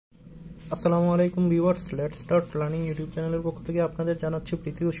আসসালামু আলাইকুম viewers, let's start learning YouTube চ্যানেলের পক্ষ থেকে আপনাদের জানাচ্ছি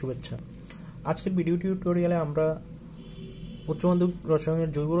প্রীতি ও শুভেচ্ছা। আজকের ভিডিও টিউটোরিয়ালে আমরা উচ্চ মাধ্যমিক রসায়নের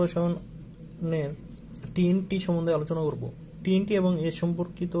জৈব রসায়নের টি.এন.টি সম্বন্ধে আলোচনা করব। টি.এন.টি এবং এর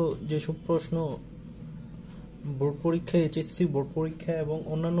সম্পর্কিত যেসব প্রশ্ন বোর্ড পরীক্ষা, এইচএসসি বোর্ড পরীক্ষা এবং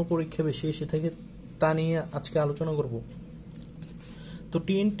অন্যান্য পরীক্ষা বেশি এসে থাকে তা নিয়ে আজকে আলোচনা করব। তো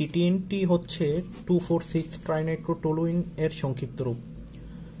টি.এন.টি হচ্ছে 2,4,6 ট্রাইনাইট্রোটোলুইন এর সংক্ষিপ্ত রূপ।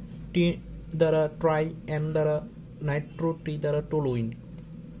 টি দ্বারা ট্রাই, এন দ্বারা নাইট্রো, টি দ্বারা টোলুইন,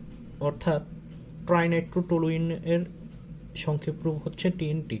 অর্থাৎ ট্রাইনাইট্রোটোলুইন এর সংক্ষেপ রূপ হচ্ছে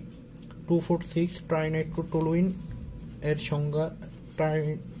টি.এন.টি। 2,4,6 ট্রাইনাইট্রোটোলুইন এর সংজ্ঞা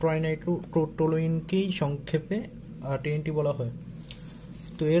ট্রাইনাইট্রোটোলুইনকেই সংক্ষেপে টি.এন.টি বলা হয়।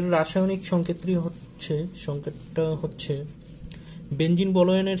 তো এর রাসায়নিক সংকেতটা হচ্ছে বেনজিন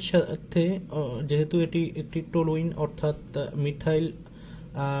বলয়েনের সাথে, যেহেতু এটি একটি টোলুইন অর্থাৎ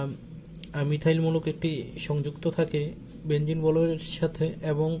মিথাইলমূলক একটি সংযুক্ত থাকে বেনজিন বলয়ের সাথে,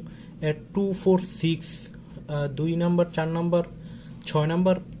 এবং এর 2,4,6 2 নাম্বার, 4 নাম্বার, 6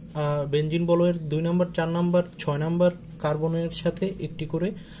 নাম্বার বেনজিন বলয়ের 2 নাম্বার, 4 নাম্বার, 6 নাম্বার কার্বনের সাথে একটি করে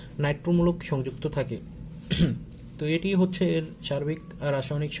নাইট্রোমূলক সংযুক্ত থাকে। তো এটি হচ্ছে এর সার্বিক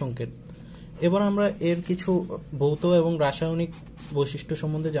রাসায়নিক সংকেত। এবার আমরা এর কিছু ভৌত এবং রাসায়নিক বৈশিষ্ট্য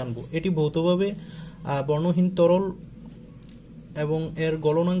সম্বন্ধে জানব। এটি ভৌতভাবে বর্ণহীন তরল এবং এর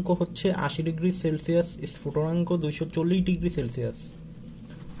গলনাঙ্ক হচ্ছে 80 ডিগ্রি সেলসিয়াস, স্ফুটনাঙ্ক 240 ডিগ্রি সেলসিয়াস।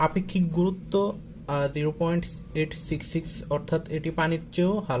 আপেক্ষিক গুরুত্ব 0.866, অর্থাৎ এটি পানির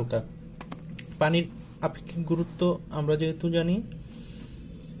চেয়েও হালকা। পানির আপেক্ষিক গুরুত্ব আমরা যেহেতু জানি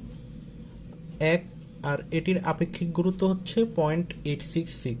 1, আর এটির আপেক্ষিক গুরুত্ব হচ্ছে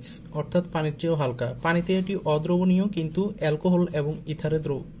 0.866, অর্থাৎ পানির চেয়েও হালকা। পানিতে এটি অদ্রবণীয়, কিন্তু অ্যালকোহল এবং ইথারে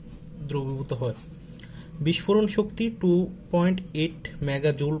দ্রবীভূত হয়। বিস্ফোরণ শক্তি 2.8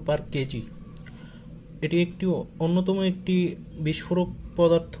 মেগাজুল পার কেজি। এটি একটি অন্যতম একটি বিস্ফোরক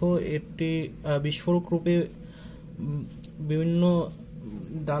পদার্থ। এটি বিস্ফোরক রূপে বিভিন্ন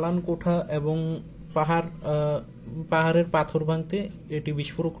দালান কোঠা এবং পাহাড়ের পাথর ভাঙতে এটি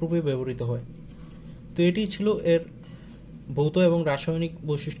বিস্ফোরক রূপে ব্যবহৃত হয়। তো এটি ছিল এর ভৌত এবং রাসায়নিক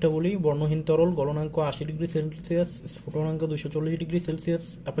বৈশিষ্ট্যাবলী। বর্ণহীন তরল, গলনাঙ্ক 80 ডিগ্রি সেলসিয়াস, স্ফুটনাঙ্ক 240 ডিগ্রি সেলসিয়াস,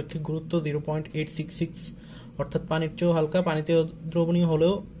 আপেক্ষিক গুরুত্ব 0.866, অর্থাৎ পানির চেয়েও হালকা। পানিতে দ্রবণীয়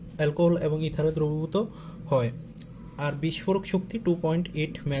হলেও অ্যালকোহল এবং ইথারে দ্রবীভূত হয়। আর বিস্ফোরক শক্তি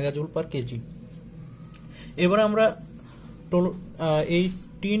 2.8 মেগাজুল পার কেজি। এবার আমরা এই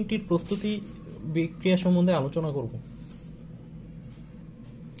টি.এন.টির প্রস্তুতি বিক্রিয়া সম্বন্ধে আলোচনা করব।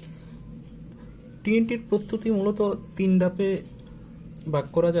 টি.এন.টির প্রস্তুতি মূলত 3 ধাপে ভাগ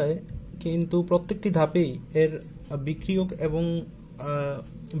করা যায়, কিন্তু প্রত্যেকটি ধাপেই এর বিক্রিয়ক এবং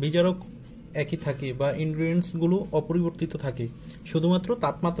বিজারক একই থাকে বা ইনগ্রিডিয়েন্টসগুলো অপরিবর্তিত থাকে, শুধুমাত্র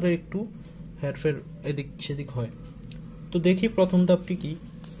তাপমাত্রার একটু হেরফের এদিক সেদিক হয়। তো দেখি প্রথম ধাপটি কি।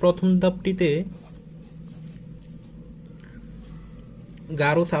 প্রথম ধাপটিতে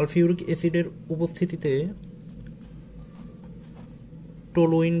গাঢ় সালফিউরিক অ্যাসিডের উপস্থিতিতে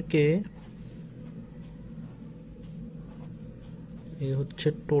টোলুইনকে, এই হচ্ছে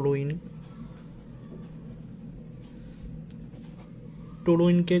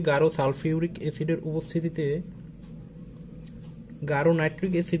টোলুইনকে গাঢ় সালফিউরিক অ্যাসিডের উপস্থিতিতে গাঢ়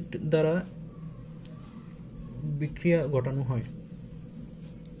নাইট্রিক অ্যাসিড দ্বারা বিক্রিয়া ঘটানো হয়।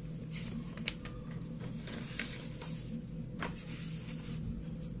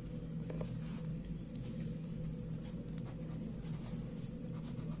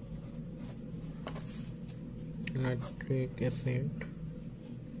 নাইট্রিক অ্যাসিড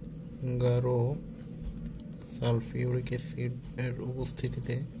গাঢ় সালফিউরিক অ্যাসিড এর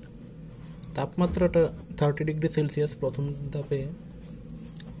উপস্থিতিতে তাপমাত্রাটা 30 ডিগ্রি সেলসিয়াস প্রথম ধাপে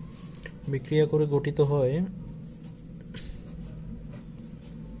বিক্রিয়া করে গঠিত হয়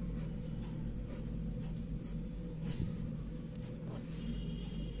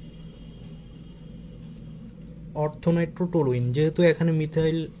অর্থোনাইট্রোটোলুইন। যেহেতু এখানে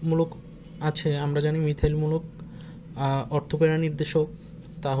মিথাইল মূলক আছে, আমরা জানি মিথাইল মূলক অর্থপ্রেরণা নির্দেশক,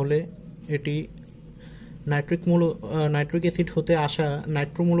 তাহলে এটি নাইট্রিক অ্যাসিড হতে আসা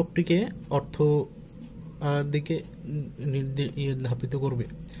নাইট্রোমূলকটিকে অর্থ দিকে ধাপিত করবে।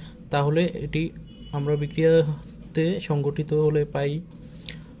 তাহলে এটি আমরা বিক্রিয়াতে সংগঠিত হলে পাই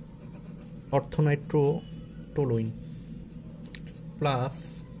অর্থোনাইট্রোটোলুইন প্লাস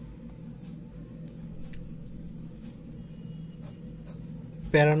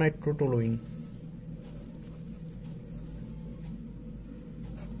প্যারানাইট্রোটোলুইন।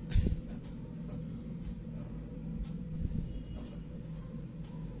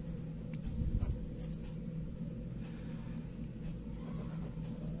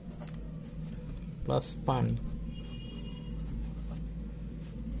 প্লাস পানি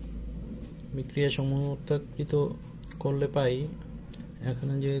বিক্রিয়া সমতাকৃত করলে পাই,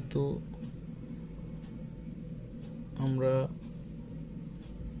 এখানে যেহেতু আমরা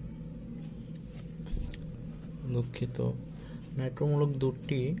দুঃখিত নাইট্রোমূলক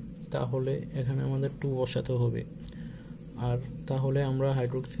দুটি, তাহলে এখানে আমাদের 2 বসাতে হবে। আর তাহলে আমরা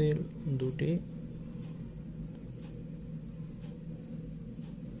হাইড্রোক্সিল দুটি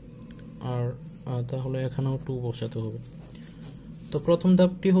আর তাহলে এখানেও 2 বসাতে হবে। তো প্রথম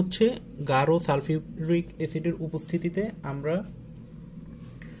ধাপটি হচ্ছে গাঢ় সালফিউরিক অ্যাসিডের উপস্থিতিতে আমরা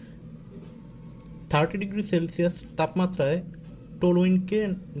 30 ডিগ্রি সেলসিয়াস তাপমাত্রায় টলুইনকে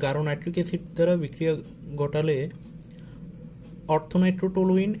গাঢ় নাইট্রিক অ্যাসিড দ্বারা বিক্রিয়া ঘটালে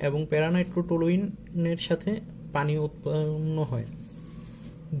অর্থোনাইট্রোটলুইন এবং প্যারানাইট্রোটলুইনের সাথে পানি উৎপন্ন হয়।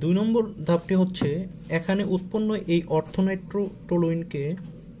 2 নম্বর ধাপটি হচ্ছে এখানে উৎপন্ন এই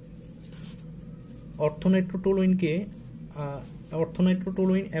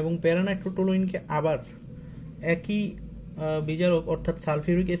অর্থোনাইট্রোটলুইন এবং প্যারানাইট্রোটলুইনকে আবার একই বিজারক অর্থাৎ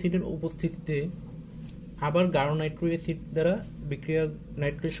সালফিউরিক অ্যাসিডের উপস্থিতিতে আবার গাঢ় নাইট্রিক অ্যাসিড দ্বারা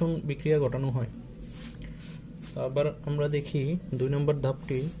নাইট্রেশন বিক্রিয়া ঘটানো হয়। আবার আমরা দেখি 2 নম্বর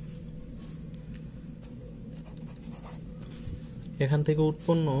ধাপটি। এখান থেকে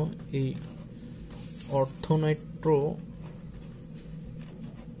উৎপন্ন এই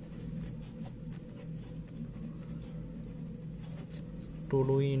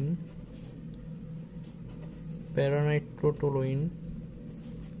অর্থোনাইট্রোটলুইন প্যারানাইট্রোটলুইন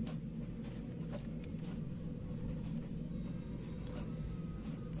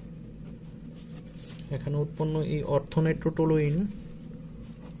এখানে উৎপন্ন এই অর্থোনাইট্রোটলুইন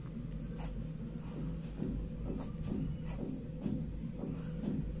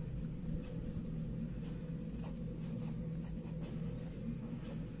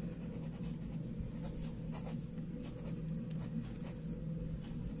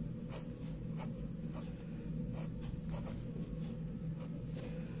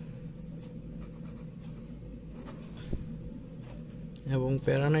এবং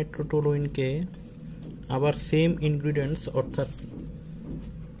প্যারানাইট্রোটলুইনকে আবার সেম ইনগ্রিডিয়েন্টস অর্থাৎ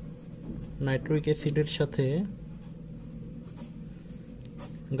নাইট্রিক অ্যাসিডের সাথে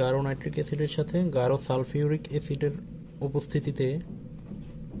গাঢ় নাইট্রিক অ্যাসিডের সাথে গাঢ় সালফিউরিক অ্যাসিডের উপস্থিতিতে,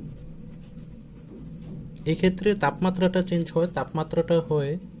 এক্ষেত্রে তাপমাত্রাটা চেঞ্জ হয়, তাপমাত্রাটা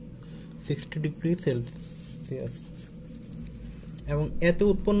হয় 60 ডিগ্রি সেলসিয়াস এবং এতে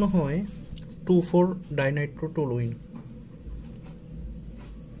উৎপন্ন হয় 2,4 ডাইনাইট্রোটলুইন।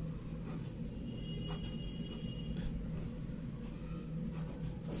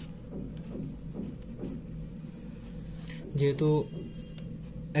 যেহেতু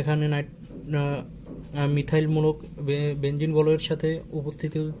এখানে মিথাইলমূলক বেনজিন বলয়ের সাথে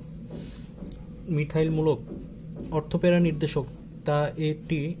উপস্থিত মিথাইলমূলক অর্থপ্যারা নির্দেশক, তা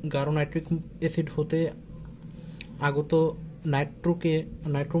এটি গাঢ় নাইট্রিক অ্যাসিড হতে আগত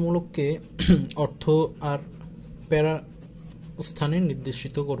নাইট্রোমূলককে অর্থ আর প্যারা স্থানে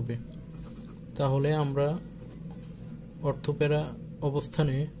নির্দেশিত করবে। তাহলে আমরা অর্থপ্যারা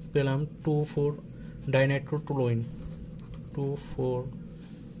অবস্থানে পেলাম 2,4 ডাইনাইট্রোটলুইন, 2,4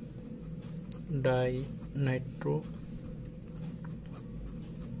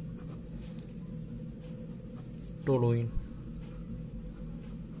 ডাইনাইট্রোটলুইন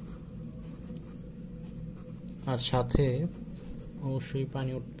আর সাথে অবশ্যই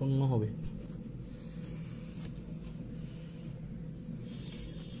পানি উৎপন্ন হবে।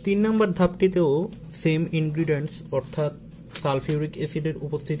 3 নম্বর ধাপটিতেও সেম ইনগ্রিডিয়েন্টস অর্থাৎ সালফিউরিক অ্যাসিডের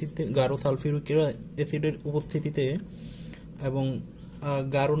উপস্থিতিতে, গাঢ় সালফিউরিক অ্যাসিডের উপস্থিতিতে এবং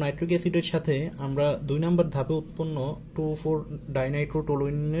গাঢ় নাইট্রিক অ্যাসিডের সাথে আমরা 2 নম্বর ধাপে উৎপন্ন 2,4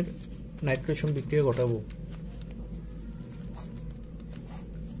 ডাইনাইট্রোটলুইনের নাইট্রেশন বিক্রিয়া ঘটাবো।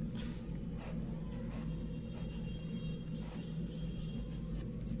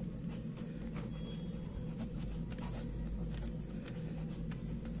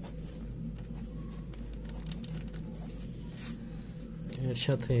 এর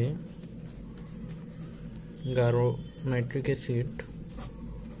সাথে গাঢ় নাইট্রিক অ্যাসিড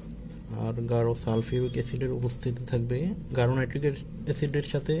আর গাঢ় সালফিউরিক অ্যাসিডের উপস্থিতি থাকবে। গাঢ় নাইট্রিক অ্যাসিডের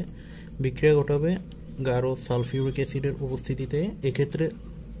সাথে বিক্রিয়া ঘটাবে গাঢ় সালফিউরিক অ্যাসিডের উপস্থিতিতে। এক্ষেত্রে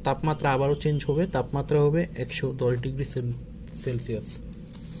তাপমাত্রা আবারও চেঞ্জ হবে, তাপমাত্রা হবে 110 ডিগ্রি সেলসিয়াস।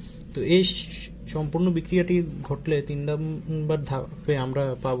 তো এই সম্পূর্ণ বিক্রিয়াটি ঘটলে 3 নম্বর ধাপে আমরা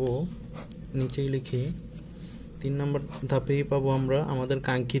পাবো, নিচেই লিখি, 3 নম্বর ধাপেই পাবো আমরা আমাদের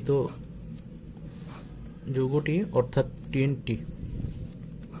কাঙ্ক্ষিত যৌগটি অর্থাৎ T.N.T।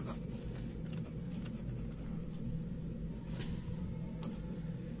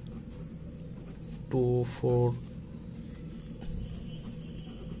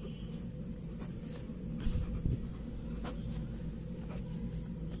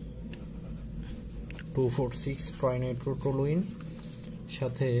 ট্রাইনাইট্রোটোলুইন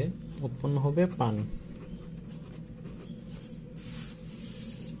সাথে উৎপন্ন হবে পানি।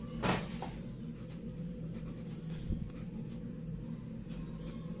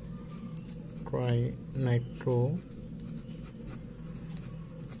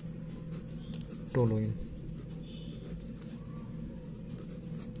 ট্রাইনাইট্রোটোলুইন।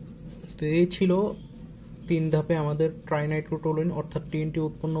 তো এই ছিল 3 ধাপে আমাদের ট্রাইনাইট্রোটোলুইন অর্থাৎ TNT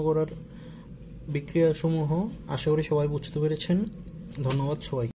উৎপন্ন করার বিক্রিয়াসমূহ। আশা করি সবাই বুঝতে পেরেছেন। ধন্যবাদ সবাই।